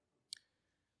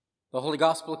The Holy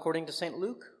Gospel according to St.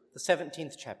 Luke, the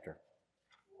 17th chapter.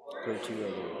 Glory to you, O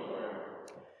Lord.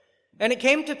 And it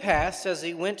came to pass, as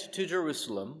he went to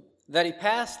Jerusalem, that he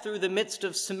passed through the midst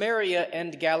of Samaria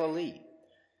and Galilee.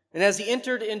 And as he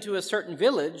entered into a certain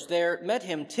village, there met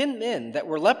him 10 men that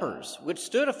were lepers, which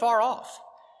stood afar off.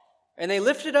 And they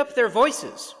lifted up their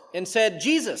voices and said,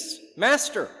 Jesus,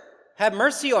 Master, have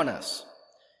mercy on us.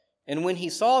 And when he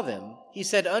saw them, he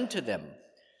said unto them,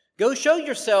 Go show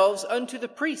yourselves unto the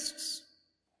priests.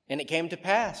 And it came to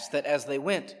pass that as they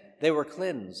went, they were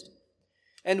cleansed.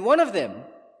 And one of them,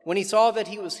 when he saw that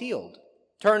he was healed,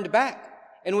 turned back,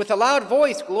 and with a loud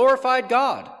voice glorified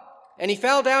God. And he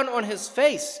fell down on his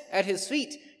face at his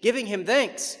feet, giving him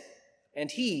thanks.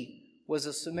 And he was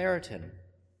a Samaritan.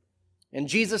 And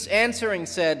Jesus answering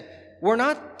said, Were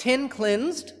not 10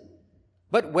 cleansed?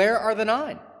 But where are the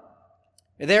 9?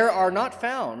 There are not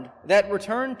found that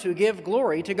return to give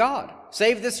glory to God,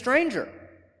 save this stranger.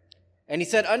 And he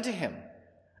said unto him,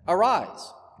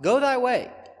 Arise, go thy way.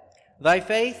 Thy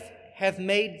faith hath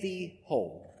made thee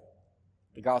whole.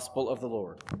 The Gospel of the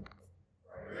Lord.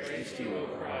 Praise to you, O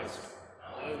Christ.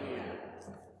 Hallelujah.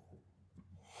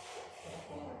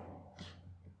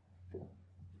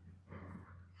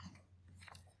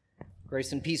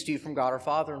 Grace and peace to you from God our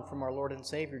Father and from our Lord and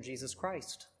Savior, Jesus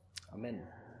Christ. Amen.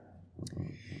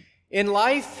 In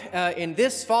life, in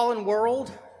this fallen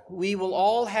world, we will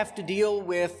all have to deal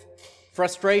with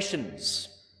frustrations.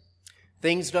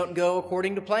 Things don't go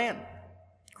according to plan.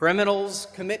 Criminals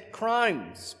commit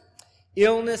crimes.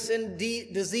 Illness and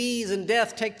disease and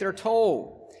death take their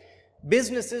toll.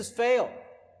 Businesses fail.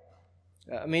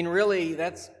 Really,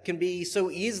 that can be so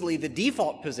easily the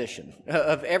default position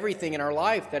of everything in our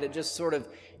life, that it just sort of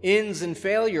ends in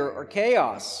failure or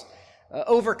chaos.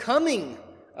 Overcoming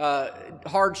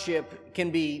hardship can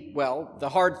be, the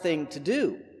hard thing to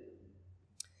do.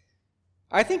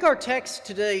 I think our texts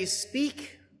today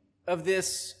speak of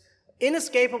this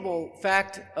inescapable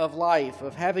fact of life,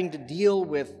 of having to deal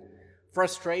with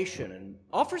frustration, and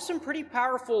offer some pretty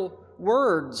powerful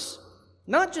words,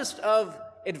 not just of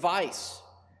advice,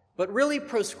 but really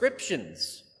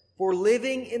prescriptions for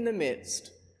living in the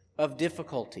midst of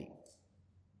difficulty.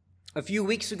 A few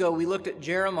weeks ago, we looked at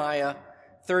Jeremiah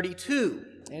 32,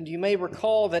 and you may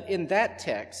recall that in that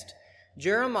text,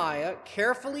 Jeremiah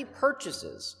carefully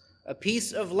purchases a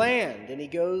piece of land, and he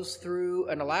goes through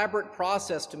an elaborate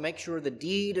process to make sure the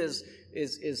deed is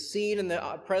seen in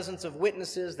the presence of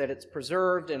witnesses, that it's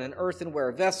preserved in an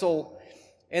earthenware vessel.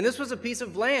 And this was a piece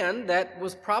of land that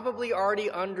was probably already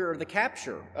under the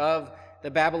capture of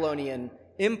the Babylonian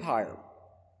Empire.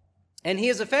 And he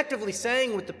is effectively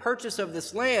saying with the purchase of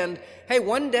this land, hey,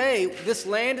 one day this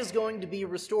land is going to be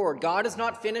restored. God is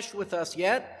not finished with us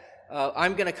yet.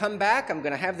 I'm going to come back. I'm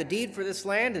going to have the deed for this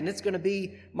land, and it's going to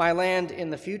be my land in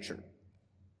the future.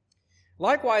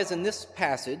 Likewise, in this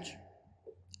passage,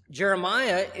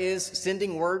 Jeremiah is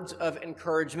sending words of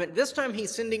encouragement. This time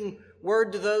he's sending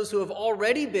word to those who have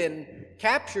already been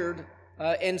captured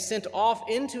and sent off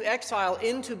into exile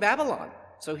into Babylon.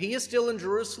 So he is still in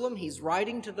Jerusalem. He's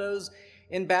writing to those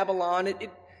in Babylon.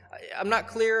 I'm not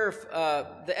clear if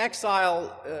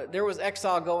there was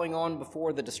exile going on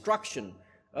before the destruction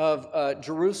of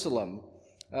Jerusalem.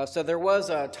 So there was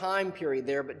a time period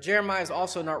there, but Jeremiah is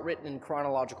also not written in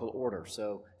chronological order.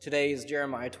 So today is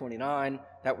Jeremiah 29.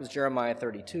 That was Jeremiah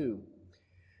 32.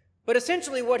 But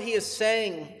essentially what he is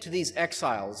saying to these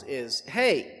exiles is,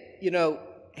 hey,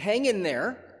 hang in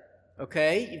there.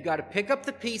 Okay, you've got to pick up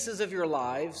the pieces of your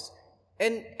lives,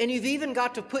 and you've even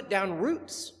got to put down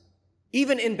roots,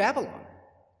 even in Babylon.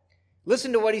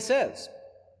 Listen to what he says.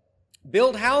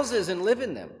 Build houses and live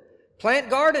in them.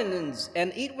 Plant gardens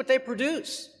and eat what they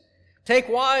produce. Take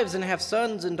wives and have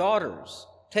sons and daughters.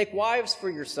 Take wives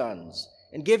for your sons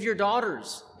and give your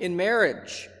daughters in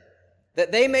marriage,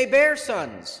 that they may bear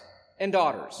sons and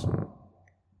daughters.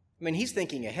 He's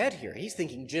thinking ahead here. He's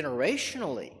thinking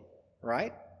generationally,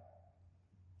 right?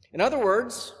 In other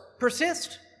words,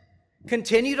 persist.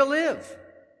 Continue to live.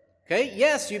 Okay?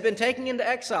 Yes, you've been taken into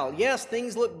exile. Yes,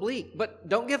 things look bleak, but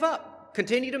don't give up.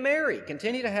 Continue to marry.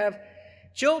 Continue to have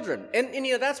children. And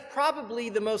that's probably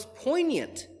the most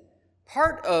poignant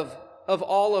part of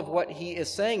all of what he is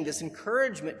saying, this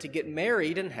encouragement to get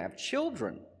married and have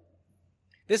children.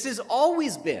 This has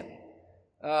always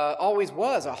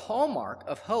was a hallmark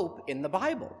of hope in the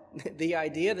Bible. The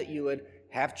idea that you would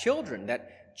have children,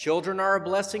 that children are a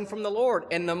blessing from the Lord,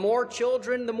 and the more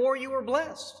children, the more you are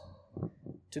blessed.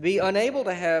 To be unable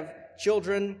to have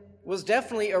children was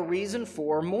definitely a reason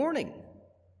for mourning.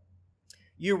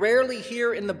 You rarely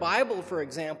hear in the Bible, for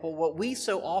example, what we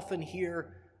so often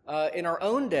hear in our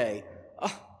own day.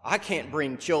 Oh, I can't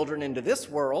bring children into this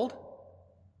world.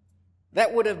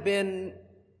 That would have been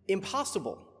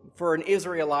impossible for an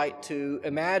Israelite to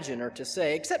imagine or to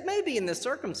say, except maybe in the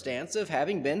circumstance of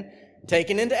having been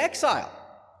taken into exile.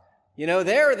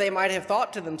 There they might have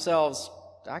thought to themselves,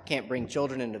 I can't bring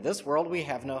children into this world. We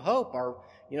have no hope.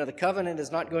 The covenant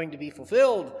is not going to be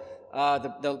fulfilled.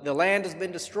 The land has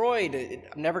been destroyed.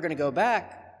 I'm never going to go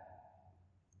back.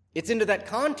 It's into that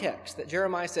context that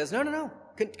Jeremiah says, no.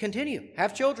 Continue.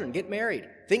 Have children. Get married.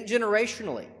 Think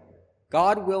generationally.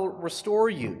 God will restore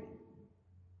you.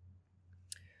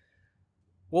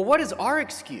 Well, what is our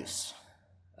excuse?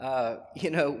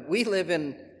 We live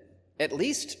in at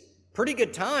least pretty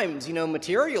good times,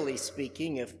 materially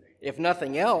speaking, if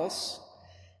nothing else.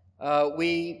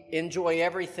 We enjoy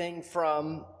everything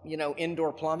from,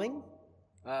 indoor plumbing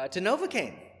to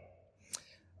Novocaine.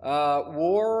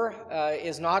 War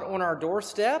is not on our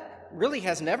doorstep, really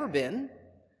has never been.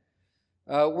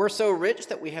 We're so rich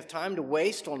that we have time to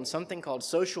waste on something called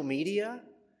social media.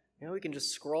 We can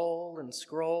just scroll and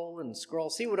scroll and scroll,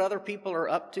 see what other people are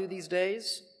up to these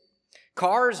days.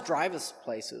 Cars drive us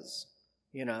places,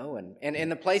 and in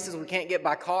the places we can't get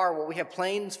by car, well, we have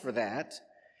planes for that.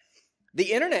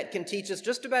 The internet can teach us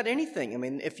just about anything.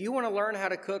 If you want to learn how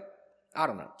to cook,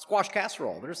 squash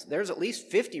casserole, there's at least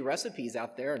 50 recipes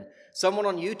out there, and someone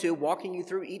on YouTube walking you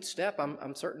through each step,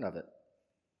 I'm certain of it.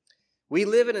 We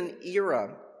live in an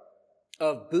era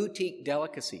of boutique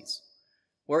delicacies,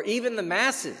 where even the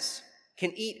masses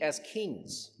can eat as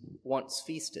kings once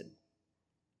feasted.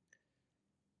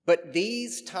 But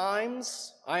these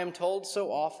times, I am told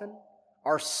so often,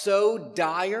 are so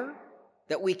dire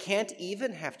that we can't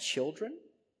even have children?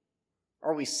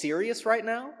 Are we serious right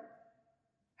now?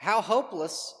 How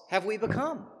hopeless have we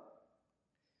become?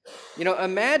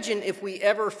 Imagine if we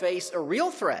ever face a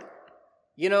real threat,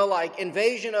 like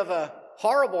invasion of a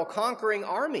horrible conquering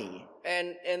army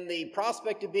and the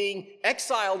prospect of being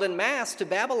exiled en masse to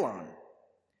Babylon.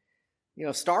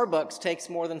 Starbucks takes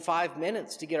more than 5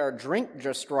 minutes to get our drink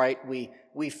just right.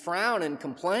 We frown and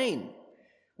complain.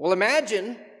 Well,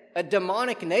 imagine a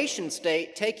demonic nation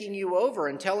state taking you over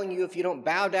and telling you if you don't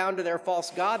bow down to their false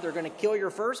god, they're going to kill your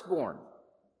firstborn.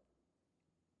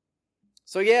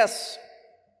 So yes,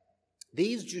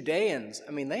 these Judeans,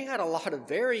 they had a lot of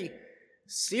very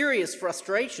serious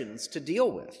frustrations to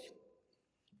deal with.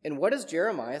 And what does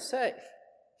Jeremiah say?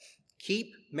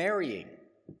 Keep marrying.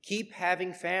 Keep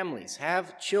having families.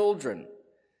 Have children.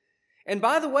 And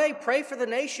by the way, pray for the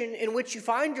nation in which you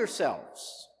find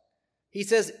yourselves. He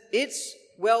says, its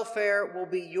welfare will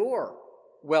be your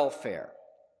welfare.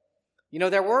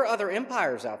 There were other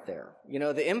empires out there.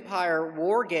 The empire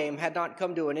war game had not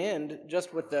come to an end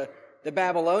just with the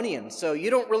Babylonians. So you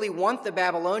don't really want the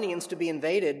Babylonians to be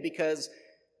invaded because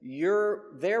you're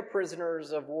their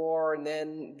prisoners of war, and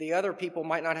then the other people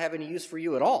might not have any use for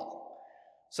you at all.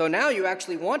 So now you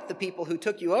actually want the people who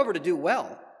took you over to do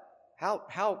well.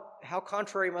 How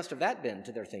contrary must have that been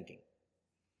to their thinking?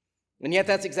 And yet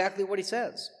that's exactly what he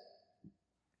says.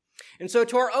 And so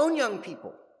to our own young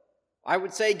people, I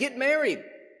would say get married,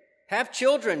 have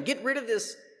children, get rid of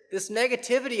this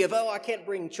negativity of, I can't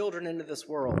bring children into this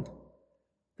world.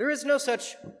 There is no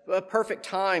such perfect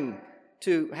time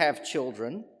to have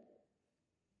children.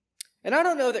 And I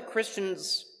don't know that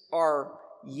Christians are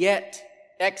yet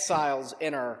exiles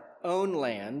in our own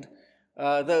land,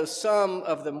 though some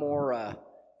of the more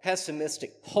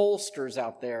pessimistic pollsters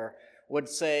out there would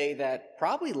say that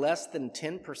probably less than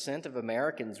 10% of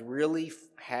Americans really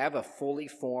have a fully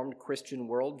formed Christian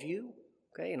worldview,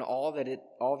 okay, and all that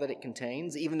it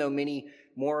contains, even though many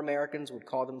more Americans would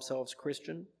call themselves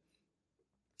Christian.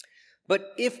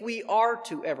 But if we are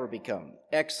to ever become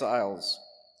exiles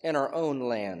in our own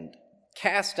land,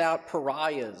 cast out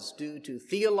pariahs due to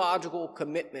theological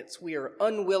commitments we are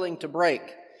unwilling to break,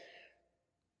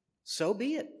 so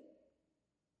be it.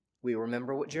 We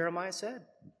remember what Jeremiah said.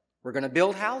 We're going to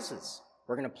build houses.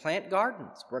 We're going to plant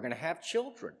gardens. We're going to have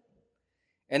children.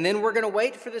 And then we're going to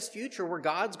wait for this future where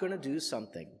God's going to do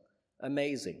something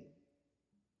amazing.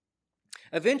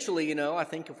 Eventually, I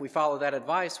think if we follow that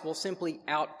advice, we'll simply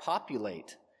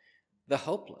outpopulate the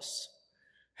hopeless.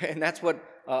 And that's what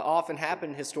often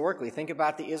happened historically. Think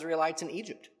about the Israelites in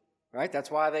Egypt, right?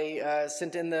 That's why they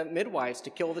sent in the midwives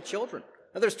to kill the children.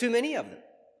 Now, there's too many of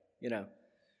them,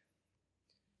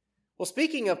 Well,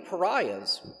 speaking of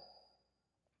pariahs,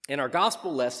 in our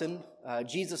gospel lesson,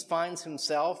 Jesus finds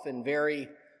himself in very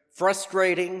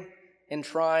frustrating and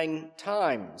trying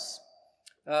times.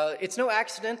 It's no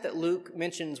accident that Luke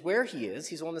mentions where he is.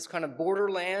 He's on this kind of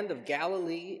borderland of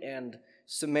Galilee and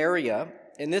Samaria,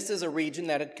 and this is a region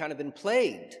that had kind of been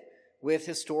plagued with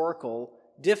historical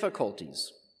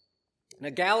difficulties. Now,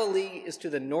 Galilee is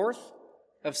to the north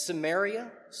of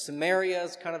Samaria. Samaria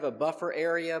is kind of a buffer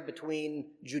area between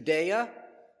Judea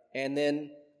and then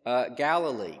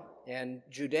Galilee. And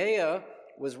Judea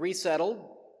was resettled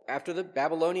after the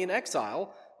Babylonian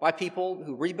exile by people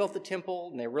who rebuilt the temple,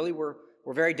 and they really were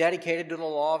very dedicated to the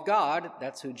law of God.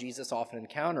 That's who Jesus often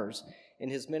encounters in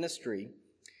his ministry.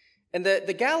 And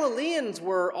the Galileans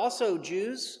were also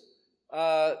Jews.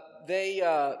 They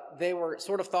were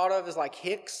sort of thought of as like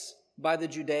hicks by the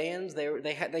Judeans.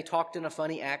 They talked in a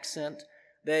funny accent.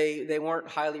 They weren't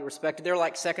highly respected. They're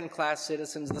like second-class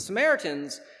citizens. The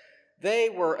Samaritans, they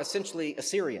were essentially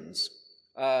Assyrians.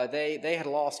 They had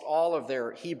lost all of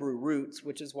their Hebrew roots,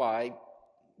 which is why,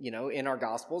 in our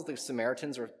Gospels, the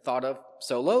Samaritans are thought of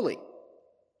so lowly.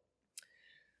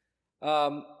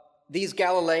 These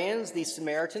Galileans, these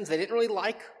Samaritans, they didn't really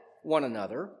like one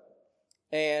another.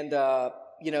 And,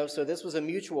 so this was a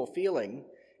mutual feeling.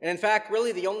 And in fact,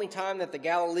 really the only time that the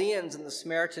Galileans and the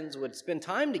Samaritans would spend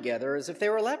time together is if they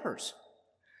were lepers.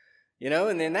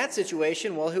 And in that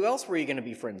situation, well, who else were you going to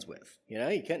be friends with? You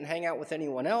couldn't hang out with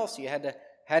anyone else. You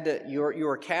you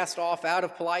were cast off out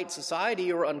of polite society.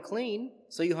 You were unclean,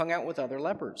 so you hung out with other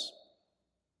lepers.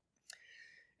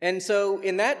 And so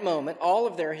in that moment, all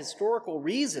of their historical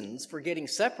reasons for getting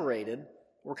separated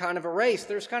were kind of erased.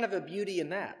 There's kind of a beauty in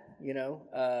that,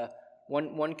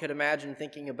 One could imagine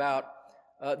thinking about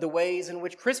the ways in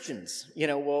which Christians,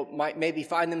 might maybe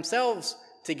find themselves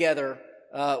together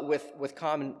with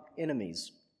common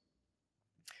enemies.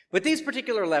 But these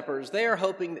particular lepers, they are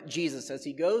hoping that Jesus, as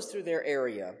he goes through their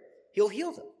area, he'll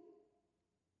heal them.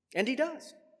 And he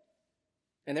does.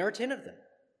 And there are 10 of them.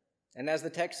 And as the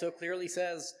text so clearly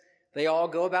says, they all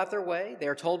go about their way. They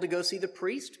are told to go see the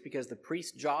priest because the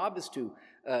priest's job is to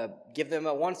give them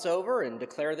a once-over and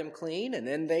declare them clean, and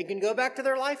then they can go back to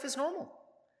their life as normal.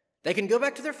 They can go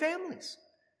back to their families.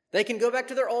 They can go back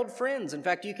to their old friends. In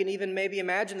fact, you can even maybe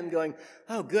imagine them going,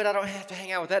 oh, good, I don't have to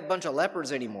hang out with that bunch of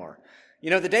lepers anymore.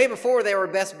 The day before they were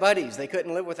best buddies. They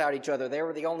couldn't live without each other. They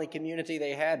were the only community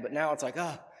they had, but now it's like,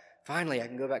 oh, finally I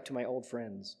can go back to my old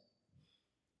friends.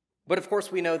 But of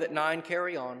course we know that 9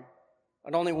 carry on,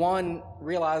 and only one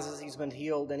realizes he's been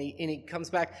healed, and he comes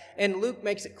back. And Luke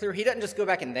makes it clear he doesn't just go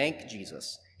back and thank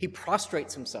Jesus. He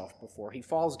prostrates himself before. He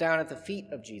falls down at the feet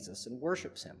of Jesus and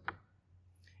worships him.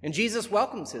 And Jesus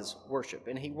welcomes his worship,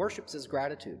 and he worships his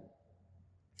gratitude.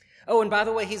 Oh, and by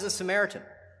the way, he's a Samaritan.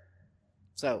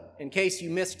 So, in case you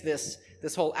missed this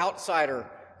whole outsider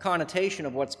connotation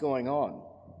of what's going on.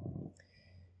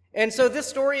 And so this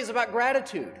story is about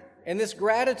gratitude, and this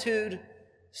gratitude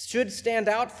should stand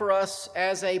out for us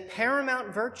as a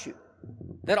paramount virtue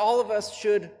that all of us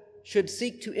should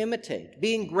seek to imitate,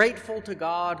 being grateful to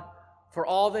God for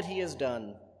all that he has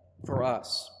done for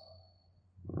us.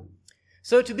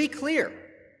 So to be clear,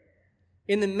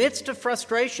 in the midst of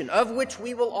frustration, of which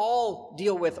we will all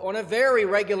deal with on a very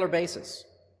regular basis,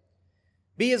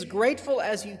 be as grateful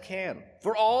as you can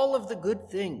for all of the good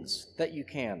things that you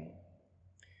can.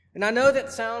 And I know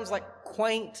that sounds like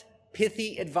quaint,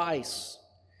 pithy advice,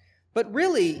 but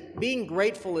really being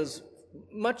grateful is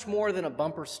much more than a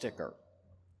bumper sticker.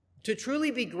 To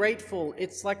truly be grateful,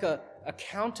 it's like a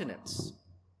countenance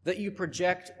that you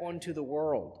project onto the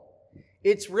world.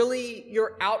 It's really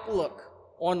your outlook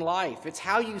on life. It's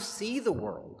how you see the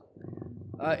world.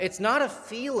 It's not a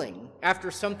feeling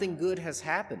after something good has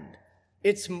happened.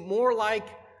 It's more like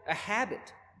a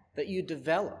habit that you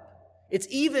develop. It's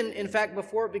even, in fact,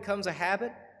 before it becomes a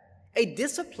habit, a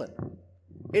discipline.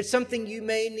 It's something you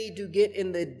may need to get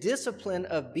in the discipline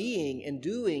of being and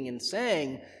doing and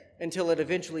saying until it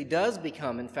eventually does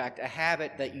become, in fact, a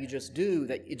habit that you just do,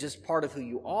 that it's just part of who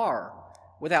you are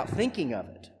without thinking of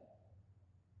it.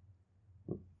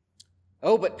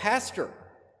 Oh, but Pastor,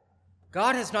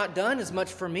 God has not done as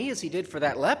much for me as he did for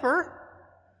that leper.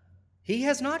 He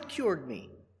has not cured me.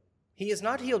 He has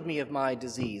not healed me of my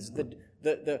disease,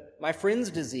 my friend's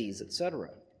disease, etc.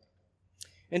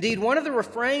 Indeed, one of the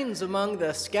refrains among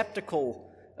the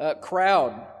skeptical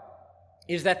crowd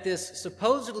is that this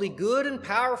supposedly good and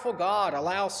powerful God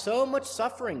allows so much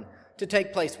suffering to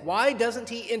take place. Why doesn't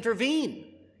he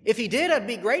intervene? If he did, I'd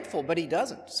be grateful, but he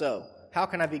doesn't. So how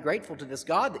can I be grateful to this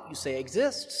God that you say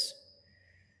exists?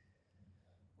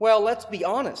 Well, let's be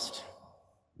honest.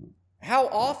 How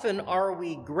often are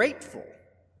we grateful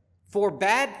for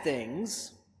bad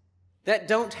things that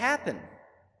don't happen?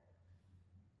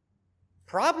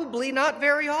 Probably not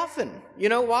very often. You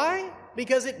know why?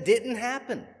 Because it didn't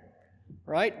happen,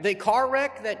 right? The car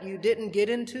wreck that you didn't get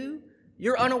into,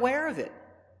 you're unaware of it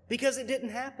because it didn't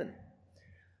happen.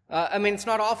 It's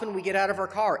not often we get out of our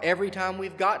car. Every time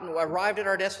we've arrived at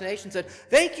our destination, said,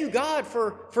 "Thank you, God,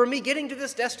 for me getting to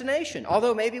this destination,"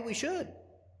 although maybe we should.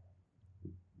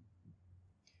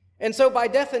 And so by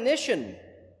definition,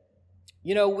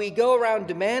 we go around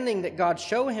demanding that God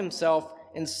show himself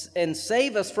and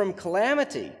save us from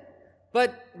calamity.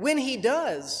 But when he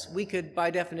does, we could, by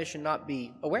definition, not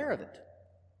be aware of it.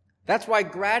 That's why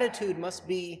gratitude must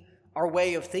be our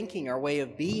way of thinking, our way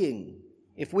of being.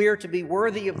 If we are to be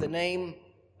worthy of the name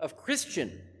of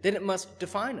Christian, then it must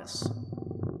define us.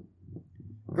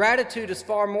 Gratitude is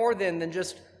far more than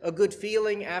just a good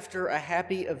feeling after a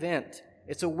happy event.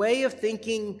 It's a way of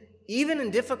thinking even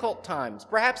in difficult times,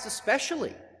 perhaps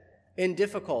especially in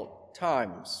difficult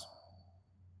times.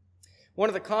 One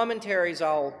of the commentaries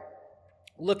I'll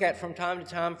look at from time to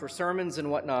time for sermons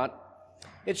and whatnot,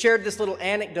 it shared this little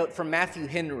anecdote from Matthew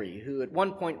Henry, who at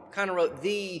one point kind of wrote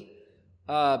the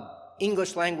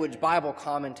English language Bible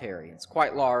commentary. It's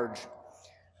quite large.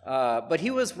 But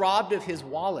he was robbed of his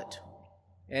wallet.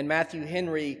 And Matthew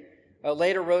Henry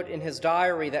later wrote in his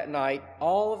diary that night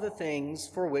all of the things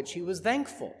for which he was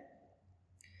thankful.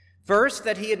 First,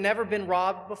 that he had never been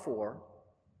robbed before.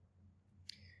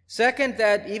 Second,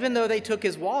 that even though they took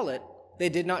his wallet, they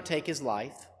did not take his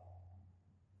life.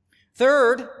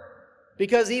 Third,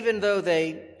 because even though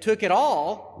they took it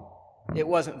all, it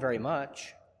wasn't very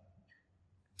much.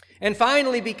 And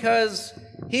finally, because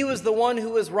he was the one who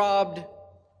was robbed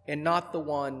and not the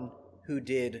one who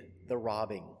did the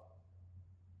robbing.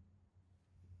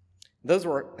 Those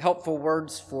were helpful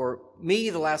words for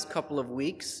me the last couple of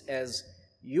weeks as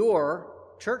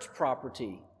your church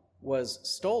property was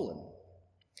stolen.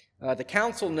 The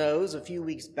council knows a few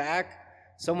weeks back,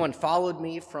 someone followed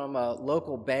me from a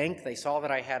local bank. They saw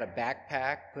that I had a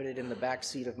backpack, put it in the back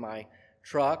seat of my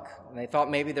truck, and they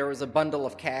thought maybe there was a bundle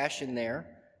of cash in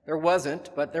there. There wasn't,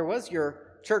 but there was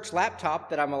your church laptop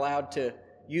that I'm allowed to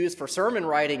use for sermon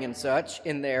writing and such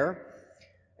in there.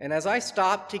 And as I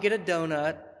stopped to get a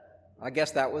donut, I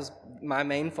guess that was my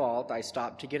main fault, I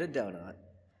stopped to get a donut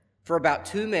for about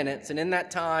 2 minutes, and in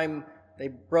that time, they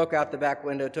broke out the back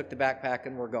window, took the backpack,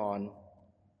 and were gone.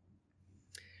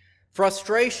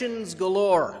 Frustrations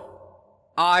galore,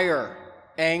 ire,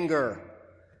 anger,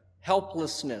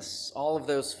 helplessness, all of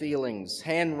those feelings,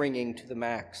 hand-wringing to the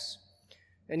max.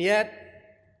 And yet,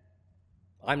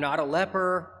 I'm not a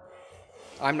leper,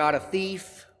 I'm not a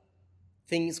thief,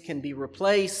 things can be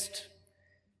replaced,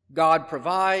 God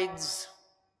provides.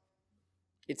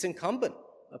 It's incumbent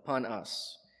upon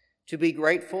us to be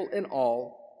grateful in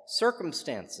all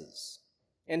circumstances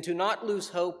and to not lose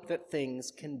hope that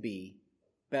things can be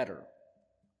better.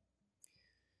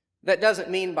 That doesn't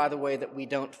mean, by the way, that we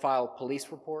don't file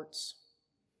police reports,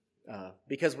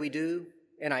 because we do,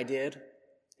 and I did,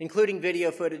 including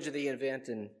video footage of the event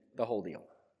and the whole deal.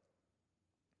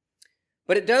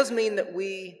 But it does mean that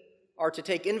we are to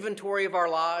take inventory of our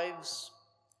lives,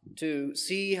 to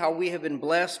see how we have been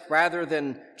blessed rather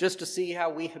than just to see how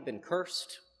we have been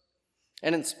cursed.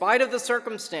 And in spite of the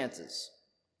circumstances,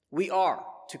 we are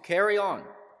to carry on,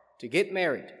 to get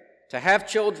married, to have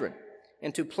children,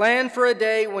 and to plan for a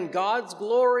day when God's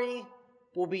glory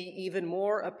will be even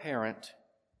more apparent,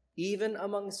 even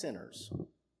among sinners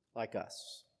like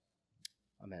us.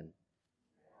 Amen.